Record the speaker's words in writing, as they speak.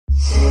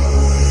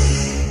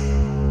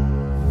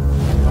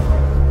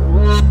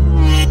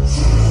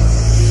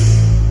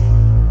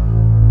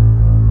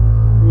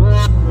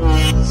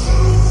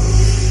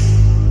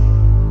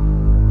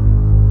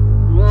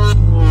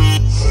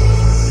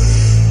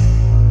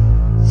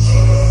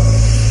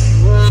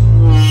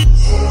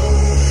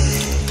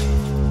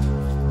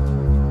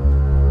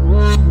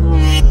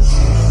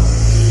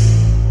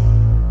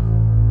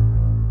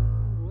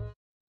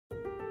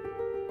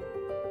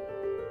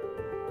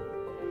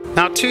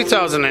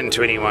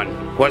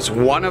2021 was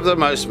one of the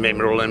most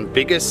memorable and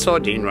biggest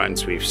sardine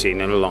runs we've seen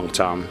in a long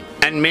time.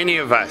 And many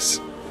of us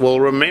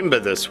will remember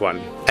this one,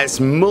 as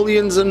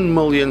millions and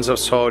millions of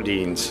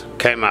sardines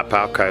came up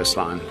our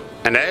coastline.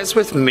 And as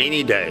with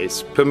many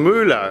days,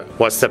 Paulos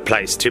was the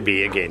place to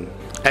be again,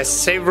 as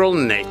several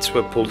nets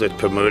were pulled at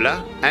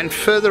Paulos and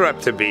further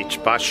up the beach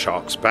by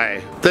Sharks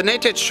Bay. The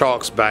net at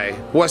Sharks Bay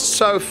was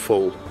so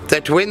full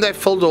that when they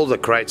filled all the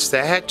crates,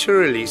 they had to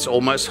release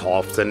almost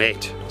half the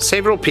net.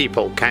 Several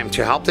people came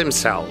to help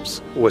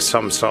themselves with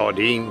some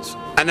sardines,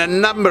 and a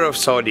number of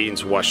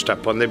sardines washed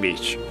up on the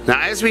beach. Now,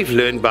 as we've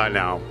learned by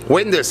now,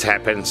 when this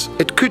happens,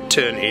 it could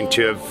turn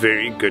into a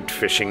very good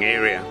fishing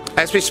area,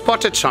 as we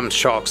spotted some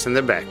sharks in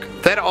the back.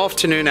 That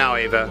afternoon,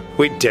 however,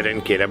 we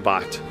didn't get a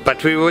bite,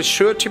 but we were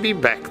sure to be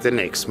back the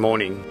next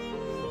morning.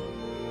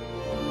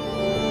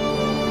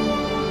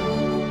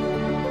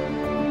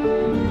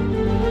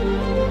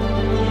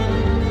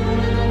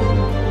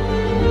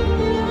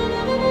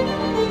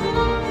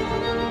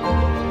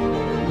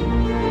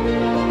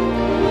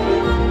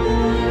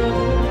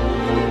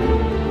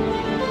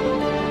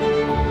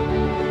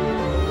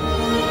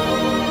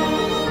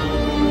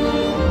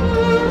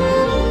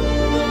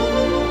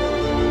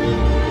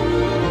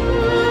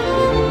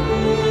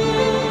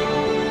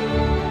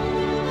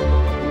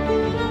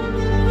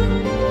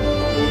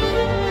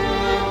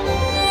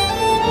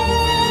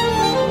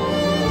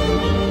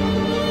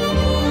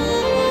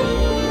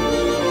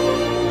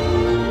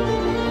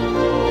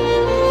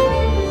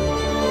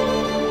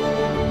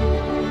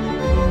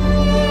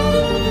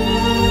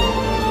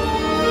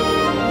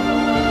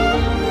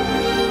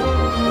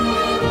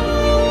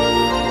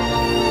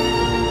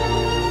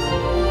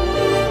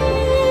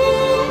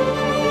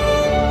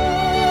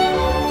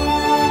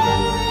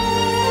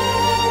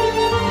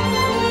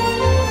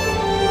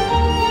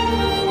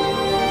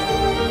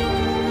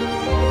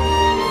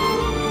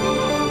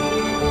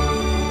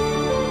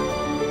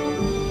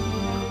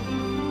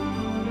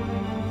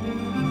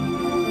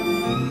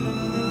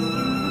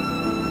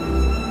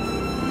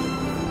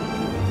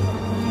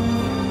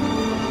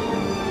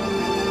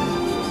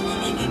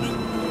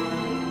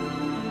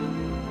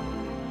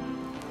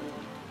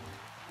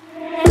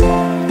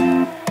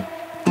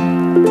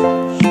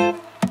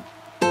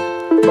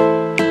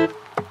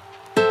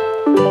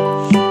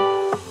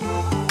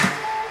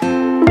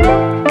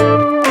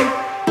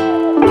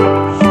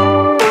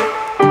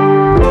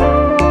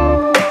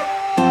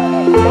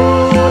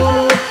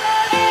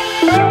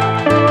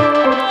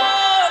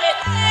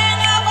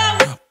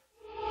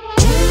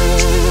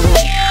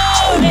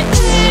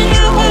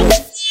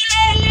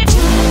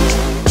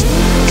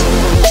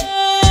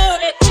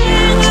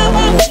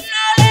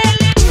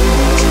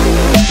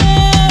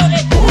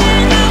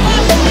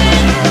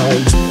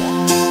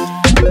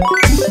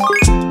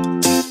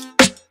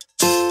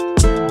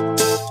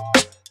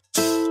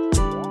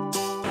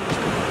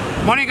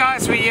 Morning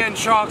guys, we're here in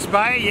Sharks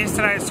Bay.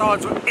 Yesterday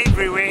sards were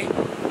everywhere.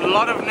 A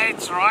lot of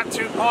nets right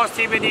through past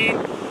Aberdeen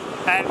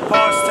and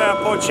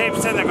past Port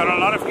Shepstone. They got a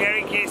lot of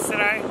herring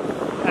yesterday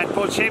at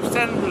Port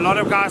Shepstone. A lot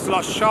of guys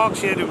lost sharks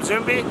here at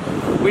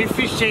Umzumbe. We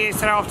fished here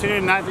yesterday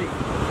afternoon, nothing.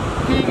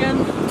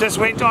 Keegan just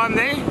went on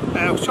there.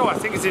 I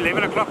think it's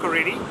 11 o'clock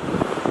already.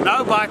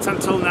 No bites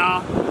until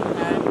now,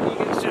 and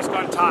Keegan's just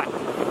gone tight.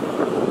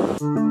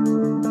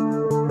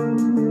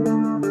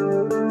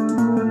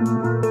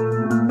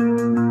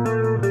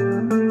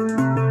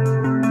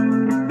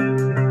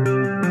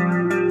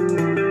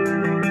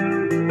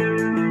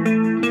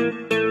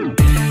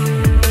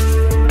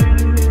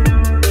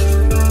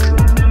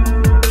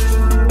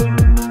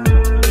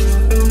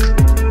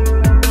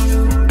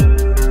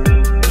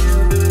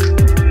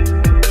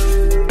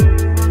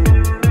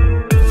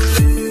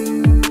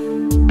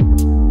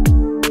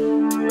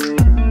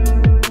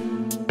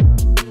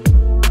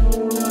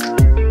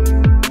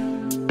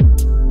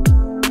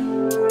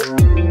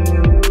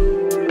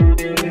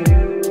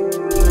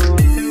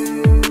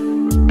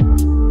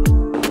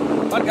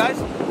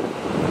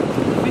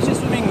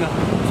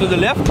 To the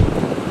left,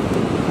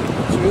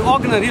 so we are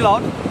going to reel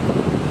out.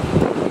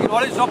 You can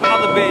always drop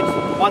another bait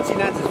once he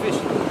lands his fish.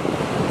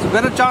 It's a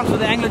better chance for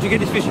the angler to get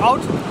his fish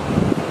out,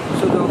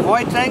 so to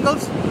avoid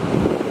tangles.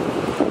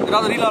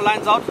 Another reel out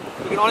lines out,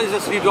 you can always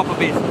just re-drop a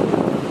bait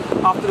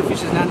after the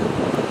fish is landed.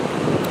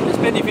 There's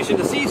plenty of fish in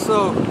the sea,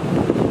 so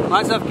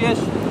nice have cash,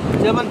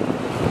 German,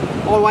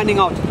 all winding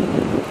out.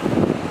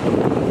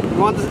 You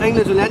want this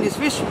angler to land his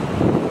fish,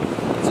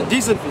 it's a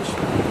decent fish,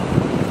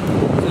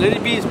 so let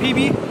it be his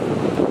PB.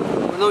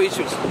 No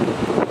issues.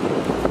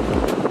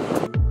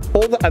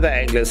 All the other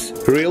anglers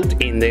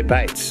reeled in their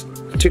baits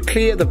to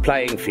clear the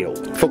playing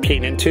field for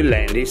Keenan to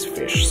land his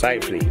fish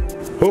safely.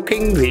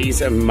 Hooking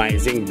these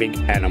amazing big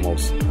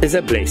animals is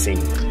a blessing,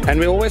 and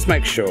we always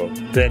make sure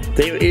that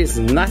there is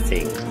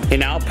nothing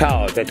in our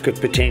power that could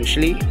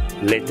potentially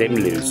let them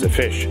lose the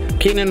fish.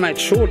 Keenan made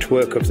short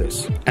work of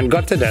this and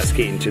got the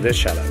dusky into the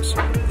shallows.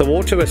 The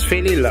water was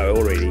fairly low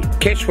already.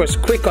 Ketch was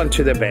quick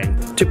onto the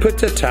bank to put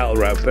the tail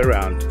rope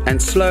around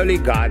and slowly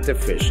guide the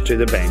fish to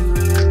the bank.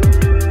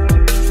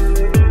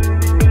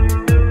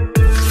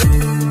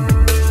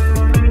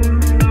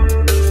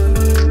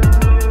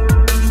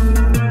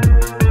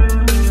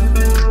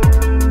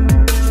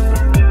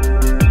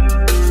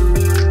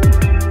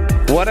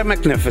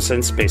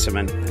 magnificent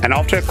specimen, and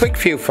after a quick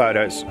few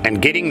photos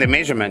and getting the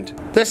measurement,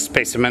 this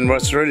specimen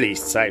was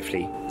released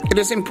safely. It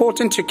is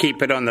important to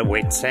keep it on the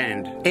wet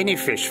sand, any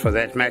fish for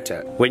that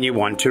matter, when you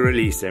want to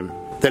release them.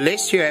 The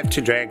less you have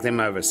to drag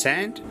them over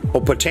sand, or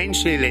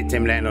potentially let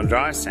them land on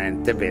dry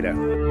sand, the better.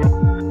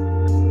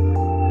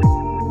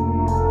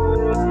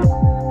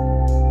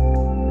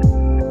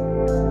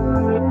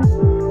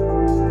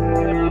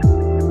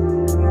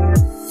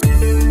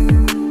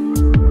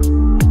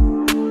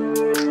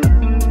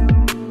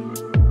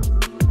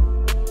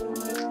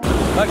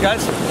 Alright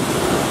guys,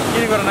 here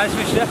we've got a nice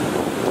fish here.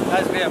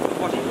 Nice grab,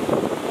 40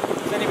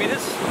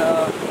 centimeters.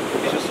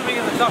 Fish was swimming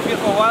in the trough here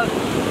for a while.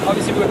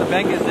 Obviously we've got the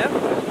bankers there.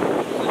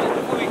 So just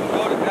before we can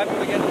go to grab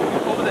him again,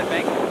 move over that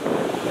bank.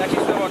 It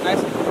actually swam out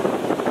nicely.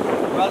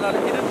 Well done,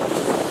 hit him.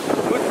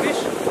 Good fish.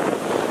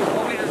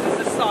 Hopefully this is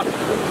the start.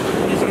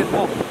 He needs to get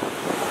more.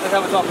 Let's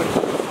have a talk with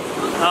him.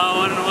 Oh,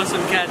 what an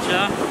awesome catch,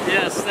 huh?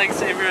 Yes, thanks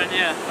to everyone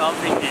here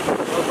helping me.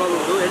 No problem,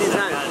 do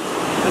anytime.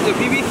 That's your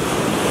PB?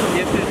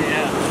 Definitely,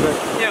 yeah. Good.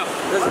 Yeah.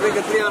 Let's make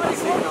a 300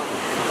 this week now.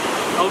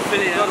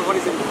 Hopefully, yeah. What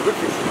is it? Good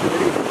fish.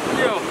 Very good.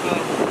 Yo.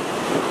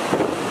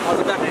 How's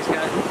the back? Thanks,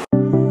 guys.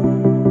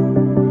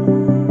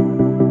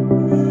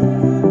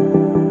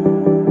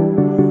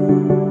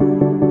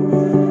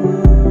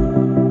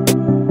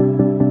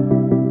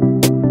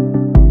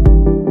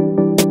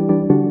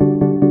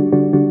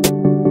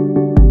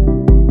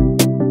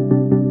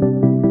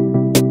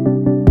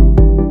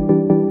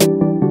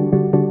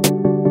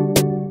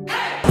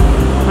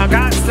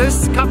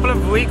 This couple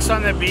of weeks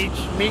on the beach,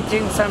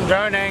 meeting some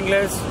drone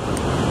anglers,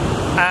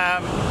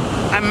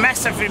 a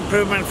massive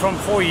improvement from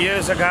 4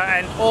 years ago,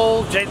 and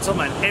all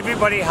gentlemen,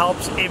 everybody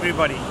helps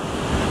everybody.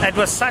 It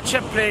was such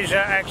a pleasure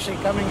actually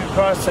coming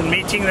across and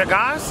meeting the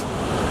guys,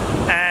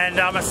 and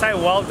I must say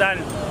well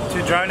done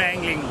to drone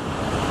angling.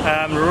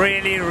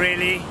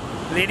 Really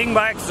leading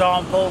by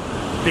example,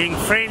 being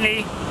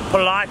friendly,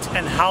 polite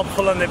and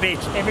helpful on the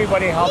beach.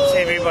 Everybody helps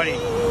everybody,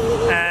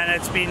 and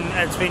it's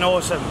been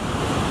awesome.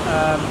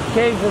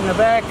 Ken's in the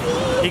back.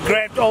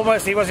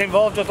 He was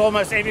involved with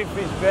almost every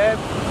fish grab.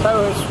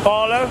 So was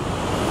Paulo.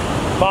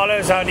 Paulo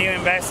is our new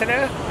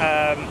ambassador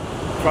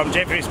from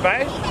Jeffreys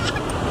Bay.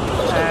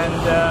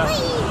 And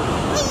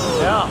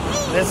yeah,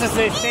 this is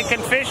their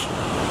second fish.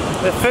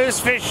 The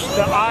first fish,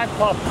 the eye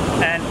pop.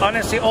 And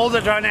honestly, all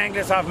the drone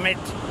anglers I've met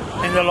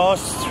in the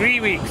last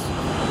 3 weeks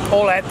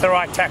all had the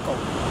right tackle.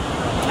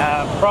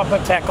 Proper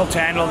tackle to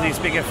handle these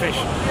bigger fish.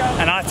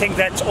 And I think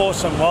that's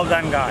awesome. Well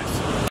done, guys.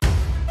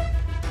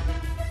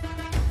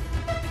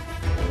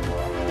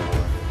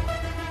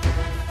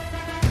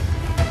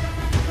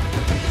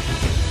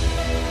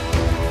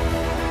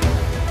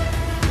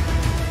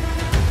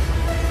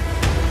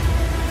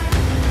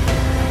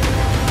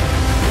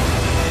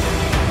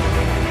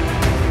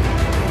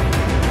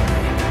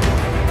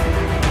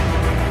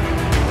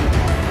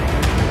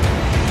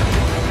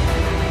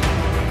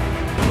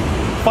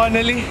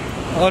 Finally,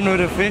 on with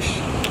the fish.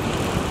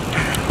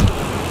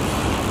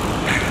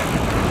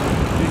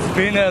 It's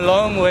been a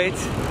long wait.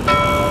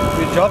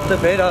 We dropped the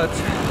bait out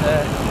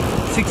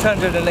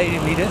 680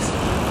 meters.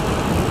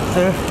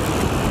 So,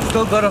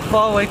 still got a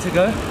far way to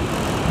go.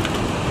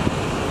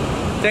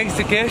 Thanks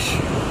to Kesh.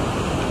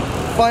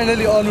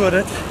 Finally on with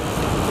it.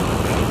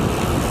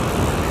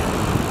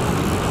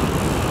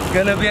 It's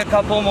gonna be a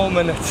couple more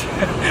minutes. 10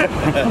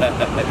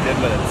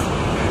 minutes.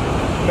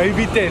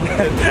 Maybe 10.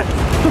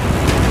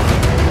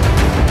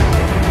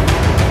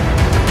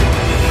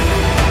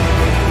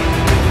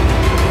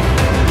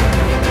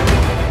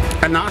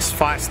 A nice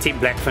feisty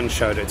blackfin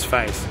showed its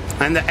face,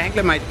 and the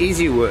angler made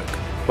easy work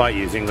by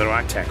using the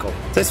right tackle.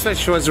 This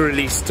fish was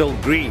released still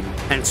green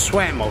and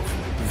swam off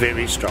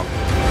very strong.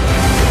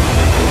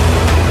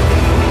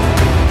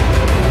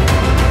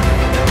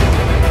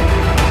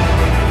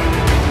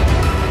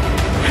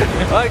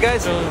 Alright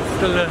guys,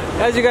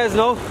 as you guys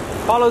know,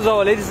 Paulos is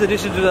our latest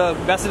addition to the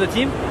ambassador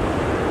team.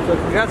 So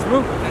congrats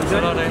bro. Thanks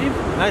a lot,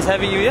 Nice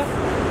having you here.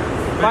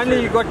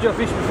 Finally you got your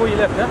fish before you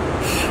left, huh?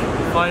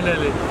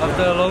 Finally,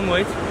 after a long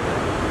wait.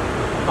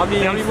 How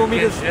many more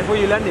meters before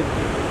you land him? I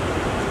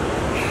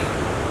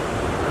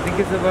think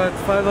it's about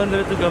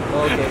 500 to go.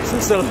 Okay, so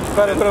still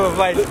quite a bit of a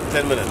fight.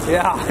 10 minutes.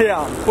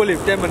 Yeah, fully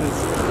 10 minutes.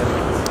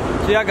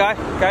 So yeah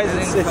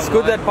guys, it's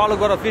good that Paulo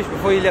got a fish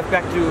before he left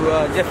back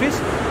to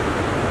Jeffreys.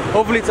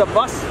 Hopefully it's a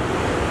bust.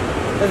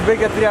 Let's break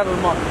that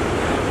 300 mark.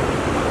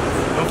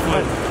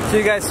 Hopefully. See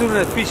you guys soon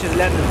as fish is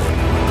landed.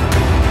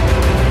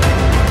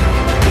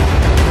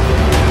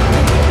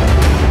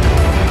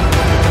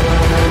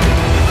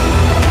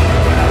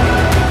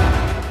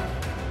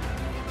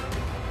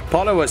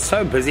 Paulo was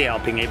so busy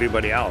helping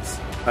everybody else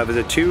over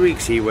the 2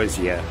 weeks he was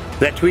here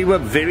that we were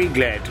very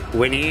glad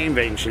when he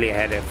eventually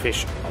had a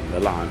fish on the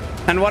line.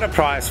 And what a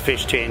prize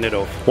fish to end it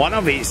off. One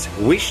of his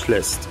wish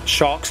list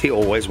sharks he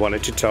always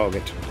wanted to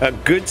target. A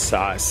good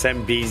size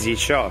Zambezi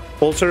shark,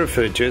 also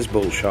referred to as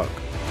bull shark.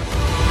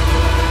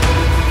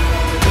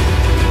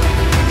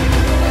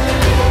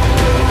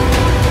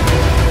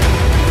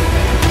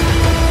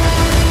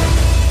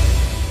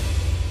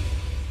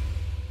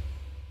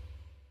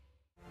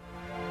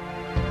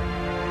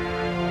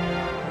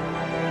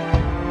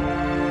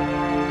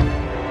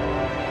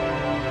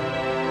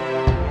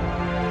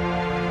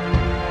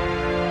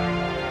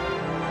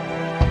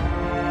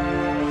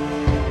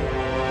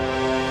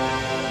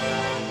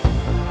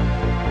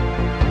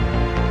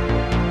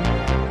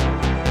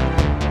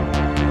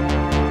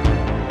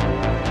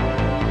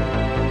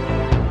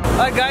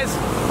 Alright guys,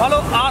 Paulo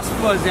asked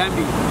for a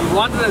Zambi. He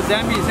wanted a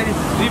Zambi, he said it's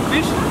a dream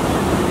fish.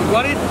 You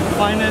got it?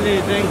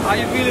 Finally, thanks. How are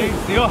you feeling?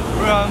 Yeah,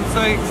 bro, I'm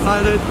so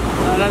excited.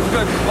 That's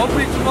good.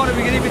 Hopefully tomorrow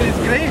we get even this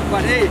grey,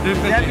 but hey,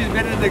 Zambi is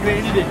better than the grey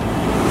any day.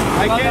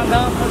 I came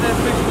down for that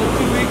fish for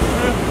 2 weeks,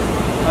 bro.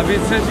 I've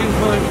been searching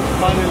for it,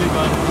 finally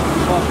got it.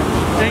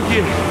 Thank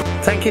you.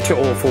 Thank you to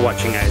all for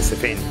watching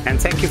ASFN,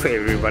 and thank you for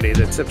everybody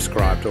that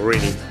subscribed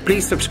already.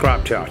 Please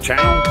subscribe to our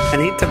channel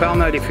and hit the bell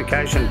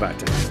notification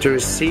button to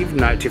receive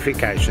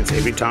notifications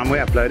every time we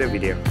upload a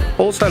video.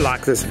 Also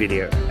like this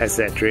video, as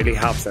that really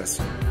helps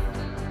us.